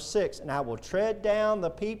furious. Verse 6, and I will tread down the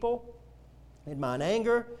people in mine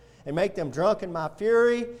anger, and make them drunk in my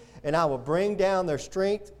fury, and I will bring down their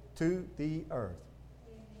strength to the earth.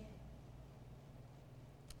 Amen.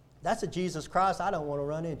 That's a Jesus Christ I don't want to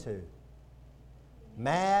run into.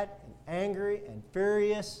 Mad, and angry, and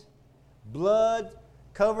furious. Blood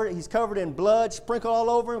covered, he's covered in blood, sprinkled all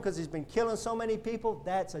over him because he's been killing so many people.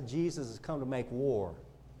 That's a Jesus that's come to make war.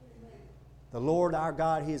 Amen. The Lord our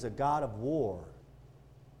God, he is a God of war.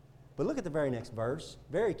 But look at the very next verse.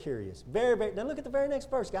 Very curious. Now look at the very next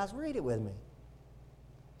verse, guys. Read it with me.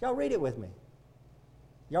 Y'all read it with me.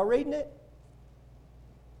 Y'all reading it?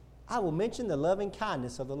 I will mention the loving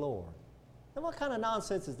kindness of the Lord. And what kind of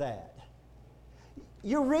nonsense is that?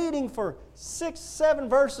 You're reading for 6, 7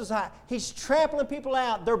 verses high. He's trampling people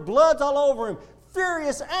out. Their blood's all over him.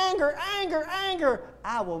 Furious anger, anger, anger.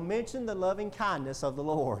 I will mention the loving kindness of the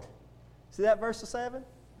Lord. See that verse 7?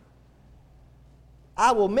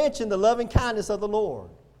 I will mention the loving kindness of the Lord.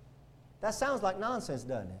 That sounds like nonsense,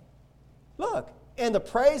 doesn't it? Look, and the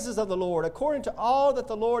praises of the Lord, according to all that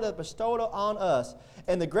the Lord hath bestowed on us,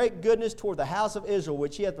 and the great goodness toward the house of Israel,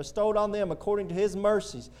 which he hath bestowed on them according to his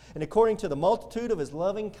mercies, and according to the multitude of his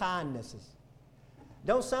loving kindnesses.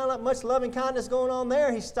 Don't sound like much loving kindness going on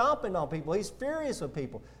there. He's stomping on people. He's furious with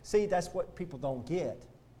people. See, that's what people don't get.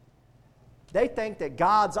 They think that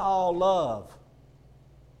God's all love.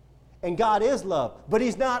 And God is love. But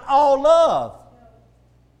He's not all love.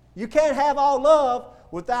 You can't have all love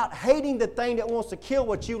without hating the thing that wants to kill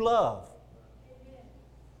what you love.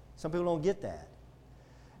 Some people don't get that.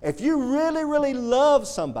 If you really, really love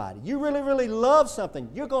somebody, you really, really love something,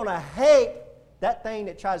 you're going to hate that thing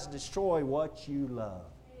that tries to destroy what you love.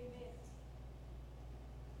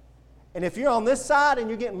 And if you're on this side and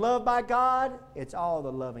you're getting loved by God, it's all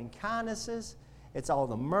the loving kindnesses, it's all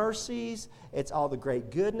the mercies, it's all the great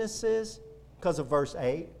goodnesses because of verse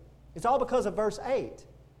 8. It's all because of verse 8.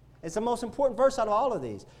 It's the most important verse out of all of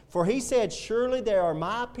these. For he said, surely there are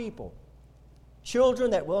my people, children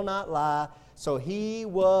that will not lie. So he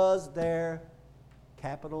was their,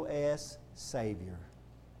 capital S, Savior.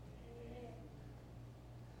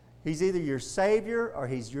 He's either your Savior or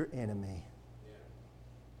He's your enemy.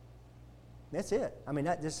 That's it. I mean,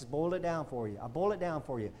 just boil it down for you. I boil it down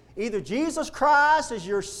for you. Either Jesus Christ is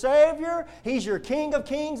your Savior, He's your King of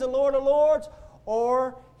kings and Lord of lords,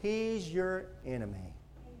 or He's your enemy.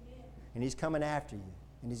 Amen. And He's coming after you,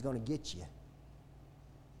 and He's going to get you.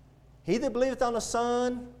 He that believeth on the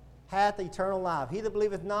Son hath eternal life. He that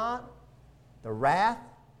believeth not, the wrath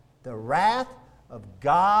of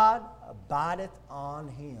God abideth on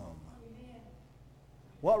him. Amen.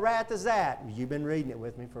 What wrath is that? You've been reading it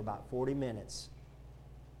with me for about 40 minutes.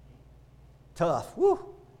 Tough.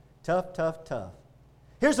 Woo! Tough, tough, tough.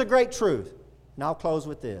 Here's the great truth, and I'll close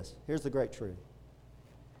with this. Here's the great truth.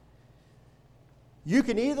 You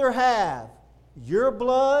can either have your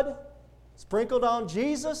blood sprinkled on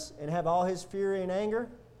Jesus and have all His fury and anger,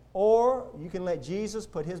 or you can let Jesus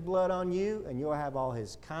put His blood on you and you'll have all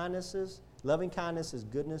His kindnesses, loving kindness, His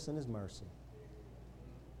goodness, and His mercy.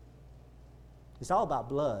 It's all about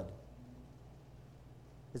blood.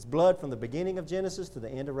 It's blood from the beginning of Genesis to the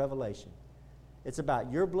end of Revelation. It's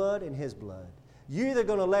about your blood and His blood. You're either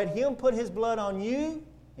going to let Him put His blood on you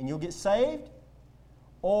and you'll get saved,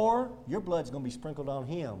 or your blood's going to be sprinkled on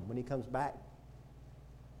Him when He comes back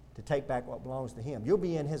to take back what belongs to Him. You'll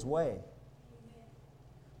be in His way.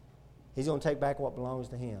 He's going to take back what belongs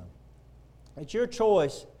to Him. It's your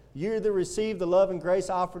choice. You either receive the love and grace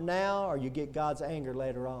offered now, or you get God's anger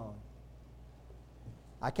later on.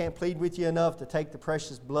 I can't plead with you enough to take the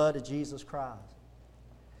precious blood of Jesus Christ.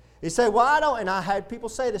 You say, well, I don't, and I had people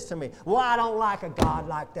say this to me, well, I don't like a God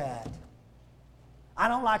like that. I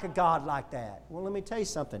don't like a God like that. Well, let me tell you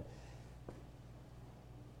something.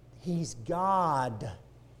 He's God.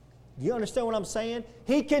 You understand what I'm saying?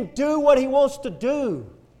 He can do what He wants to do.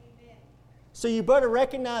 So you better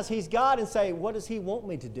recognize He's God and say, what does He want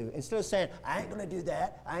me to do? Instead of saying, I ain't going to do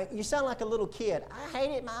that. You sound like a little kid. I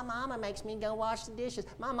hate it. My mama makes me go wash the dishes.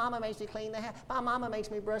 My mama makes me clean the house. My mama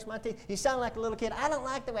makes me brush my teeth. You sound like a little kid. I don't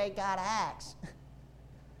like the way God acts.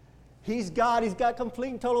 He's God. He's got complete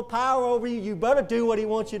and total power over you. You better do what He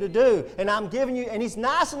wants you to do. And I'm giving you, and He's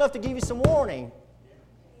nice enough to give you some warning.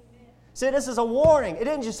 Amen. See, this is a warning. It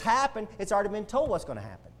didn't just happen. It's already been told what's going to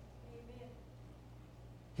happen.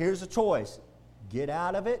 Here's a choice. Get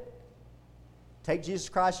out of it. Take Jesus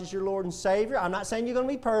Christ as your Lord and Savior. I'm not saying you're going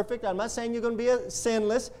to be perfect. I'm not saying you're going to be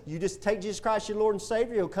sinless. You just take Jesus Christ as your Lord and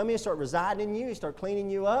Savior. He'll come in and start residing in you. He'll start cleaning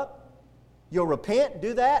you up. You'll repent,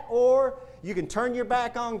 do that. Or you can turn your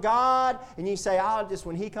back on God and you say,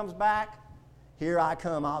 when He comes back, here I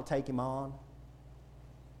come, I'll take Him on.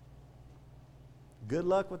 Good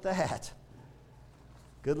luck with that.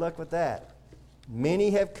 Good luck with that. Many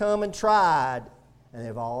have come and tried, and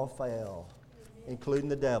they've all failed, including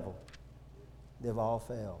the devil. They've all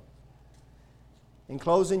failed. In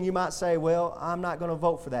closing, you might say, well, I'm not going to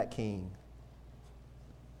vote for that king.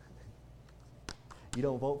 You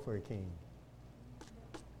don't vote for a king.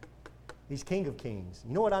 He's King of kings.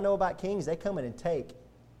 You know what I know about kings? They come in and take,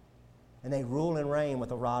 and they rule and reign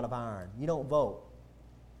with a rod of iron. You don't vote.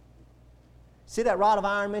 See that rod of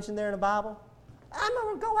iron mentioned there in the Bible? I'm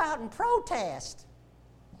going to go out and protest.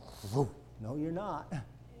 No, you're not.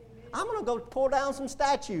 I'm going to go pull down some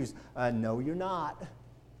statues. No, you're not.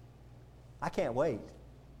 I can't wait.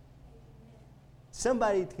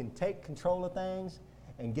 Somebody can take control of things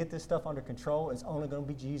and get this stuff under control. It's only going to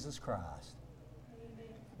be Jesus Christ.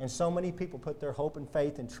 And so many people put their hope and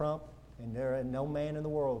faith in Trump, and no man in the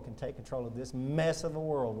world can take control of this mess of a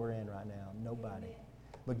world we're in right now. Nobody.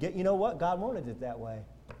 But you know what? God wanted it that way.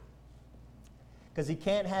 Because He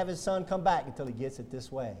can't have His Son come back until He gets it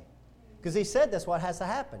this way. Because He said that's what has to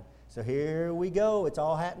happen. So here we go. It's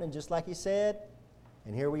all happening just like He said.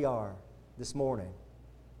 And here we are this morning.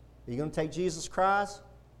 Are you going to take Jesus Christ?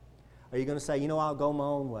 Or are you going to say, you know, I'll go my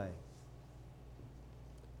own way?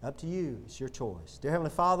 Up to you. It's your choice. Dear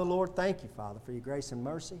Heavenly Father, Lord, thank you, Father, for your grace and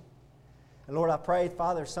mercy. And Lord, I pray,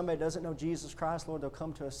 Father, if somebody doesn't know Jesus Christ, Lord, they'll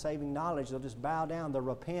come to a saving knowledge. They'll just bow down. They'll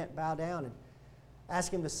repent, bow down, and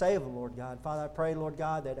ask Him to save them, Lord God. Father, I pray, Lord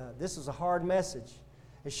God, that this is a hard message.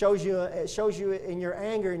 It shows you in your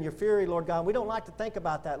anger and your fury, Lord God. We don't like to think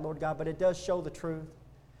about that, Lord God, but it does show the truth.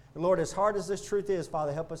 And Lord, as hard as this truth is,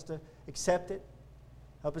 Father, help us to accept it.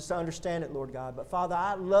 Help us to understand it, Lord God. But Father,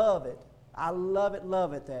 I love it. I love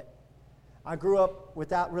it that I grew up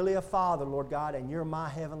without really a father, Lord God, and you're my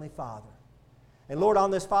heavenly Father. And Lord,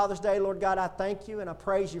 on this Father's Day, Lord God, I thank you and I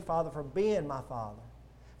praise you, Father, for being my Father,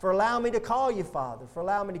 for allowing me to call you Father, for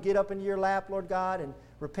allowing me to get up into your lap, Lord God, and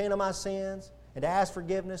repent of my sins and to ask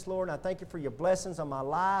forgiveness, Lord. And I thank you for your blessings on my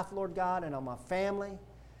life, Lord God, and on my family,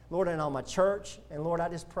 Lord, and on my church. And Lord, I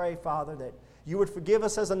just pray, Father, that you would forgive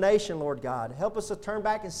us as a nation, Lord God. Help us to turn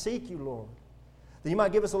back and seek you, Lord. That you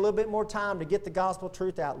might give us a little bit more time to get the gospel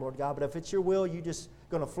truth out, Lord God. But if it's your will, you just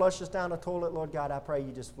going to flush us down the toilet, Lord God, I pray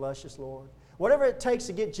you just flush us, Lord. Whatever it takes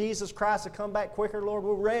to get Jesus Christ to come back quicker, Lord,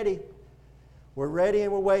 we're ready. We're ready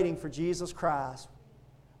and we're waiting for Jesus Christ.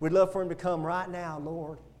 We'd love for Him to come right now,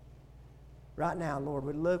 Lord. Right now, Lord.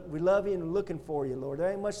 We love you and we're looking for you, Lord.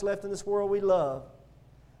 There ain't much left in this world we love.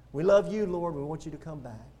 We love you, Lord. We want you to come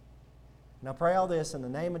back. And I pray all this in the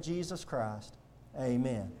name of Jesus Christ.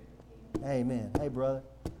 Amen. Amen. Hey, brother,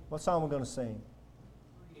 what song are we going to sing?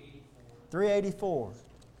 384.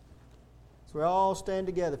 So we all stand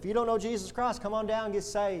together. If you don't know Jesus Christ, come on down and get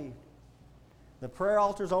saved. The prayer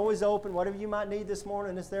altar is always open. Whatever you might need this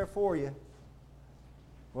morning, it's there for you.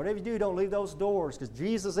 Whatever you do, don't leave those doors, because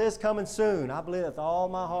Jesus is coming soon. I believe with all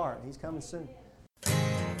my heart. He's coming soon.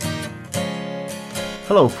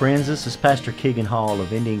 Hello, friends. This is Pastor Keegan Hall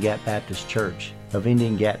of Indian Gap Baptist Church of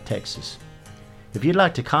Indian Gap, Texas. If you'd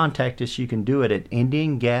like to contact us, you can do it at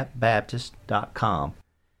IndianGapBaptist.com.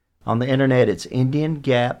 On the internet, it's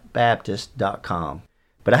IndianGapBaptist.com.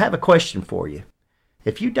 But I have a question for you.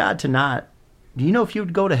 If you died tonight, do you know if you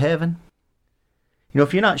would go to heaven? You know,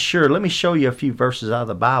 if you're not sure, let me show you a few verses out of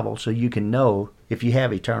the Bible so you can know if you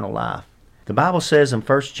have eternal life. The Bible says in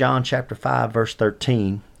 1 John chapter 5, verse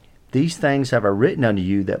 13, "These things have I written unto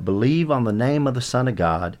you that believe on the name of the Son of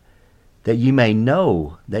God, that you may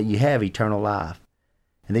know that you have eternal life,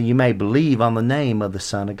 and that you may believe on the name of the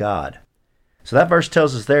Son of God." So that verse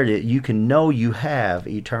tells us there that you can know you have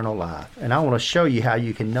eternal life. And I want to show you how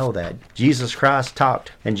you can know that. Jesus Christ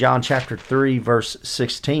talked in John chapter 3, verse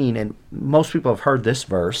 16, and most people have heard this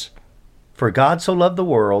verse. "For God so loved the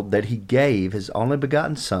world that He gave His only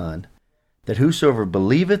begotten Son, that whosoever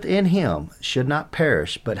believeth in Him should not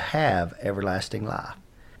perish, but have everlasting life."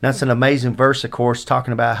 That's an amazing verse, of course,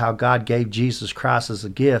 talking about how God gave Jesus Christ as a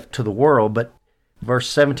gift to the world. But verse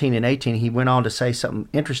 17 and 18, he went on to say something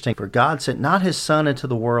interesting. "For God sent not His Son into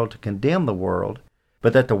the world to condemn the world,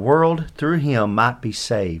 but that the world through Him might be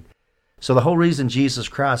saved." So the whole reason Jesus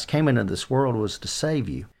Christ came into this world was to save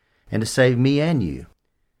you, and to save me and you.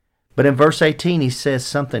 But in verse 18, he says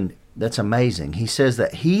something that's amazing. He says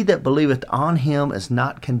that he that believeth on Him is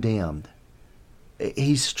not condemned.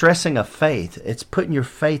 He's stressing a faith. It's putting your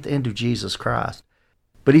faith into Jesus Christ.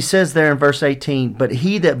 But he says there in verse 18, "But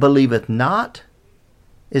he that believeth not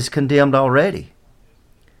is condemned already,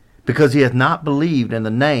 because he hath not believed in the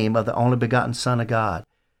name of the only begotten Son of God."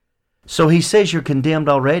 So he says you're condemned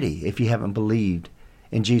already if you haven't believed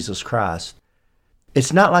in Jesus Christ.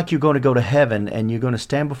 It's not like you're going to go to heaven and you're going to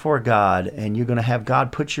stand before God and you're going to have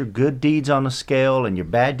God put your good deeds on the scale and your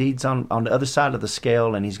bad deeds on the other side of the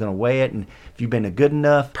scale, and He's going to weigh it. And if you've been a good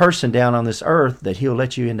enough person down on this earth, that He'll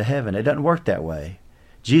let you into heaven. It doesn't work that way.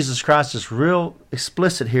 Jesus Christ is real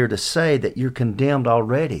explicit here to say that you're condemned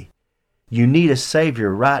already. You need a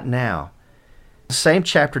Savior right now. The same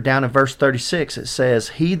chapter down in verse 36, it says,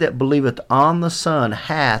 "He that believeth on the Son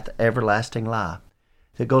hath everlasting life."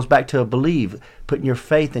 It goes back to a believe, putting your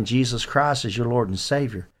faith in Jesus Christ as your Lord and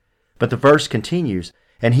Savior. But the verse continues,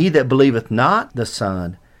 "And he that believeth not the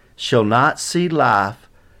Son shall not see life,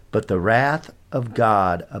 but the wrath of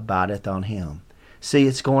God abideth on him. See,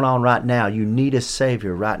 it's going on right now. You need a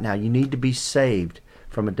Savior right now. You need to be saved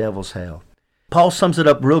from a devil's hell. Paul sums it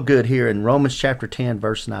up real good here in Romans chapter 10,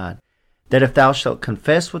 verse 9, that if thou shalt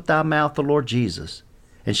confess with thy mouth the Lord Jesus,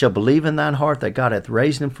 and shalt believe in thine heart that God hath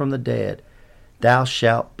raised him from the dead, thou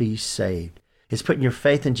shalt be saved. It's putting your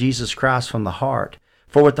faith in Jesus Christ from the heart.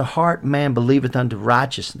 For with the heart man believeth unto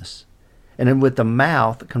righteousness, and then with the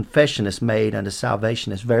mouth confession is made unto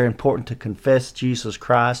salvation. It's very important to confess Jesus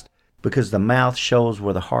Christ because the mouth shows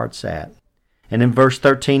where the heart's at. And in verse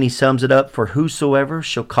 13 he sums it up, for whosoever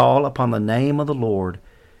shall call upon the name of the Lord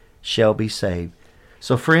shall be saved.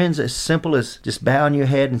 So friends, as simple as just bowing your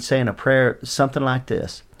head and saying a prayer, something like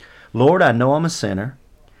this. Lord, I know I'm a sinner.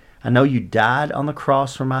 I know you died on the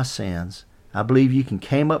cross for my sins. I believe you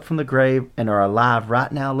came up from the grave and are alive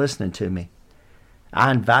right now listening to me.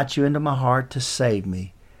 I invite you into my heart to save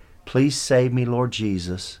me. Please save me, Lord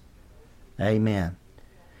Jesus. Amen.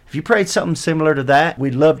 If you prayed something similar to that,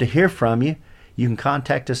 we'd love to hear from you. You can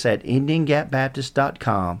contact us at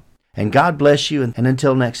IndianGapBaptist.com. And God bless you, and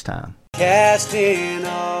until next time. Casting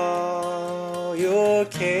all your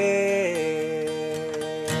care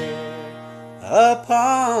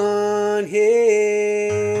upon Him.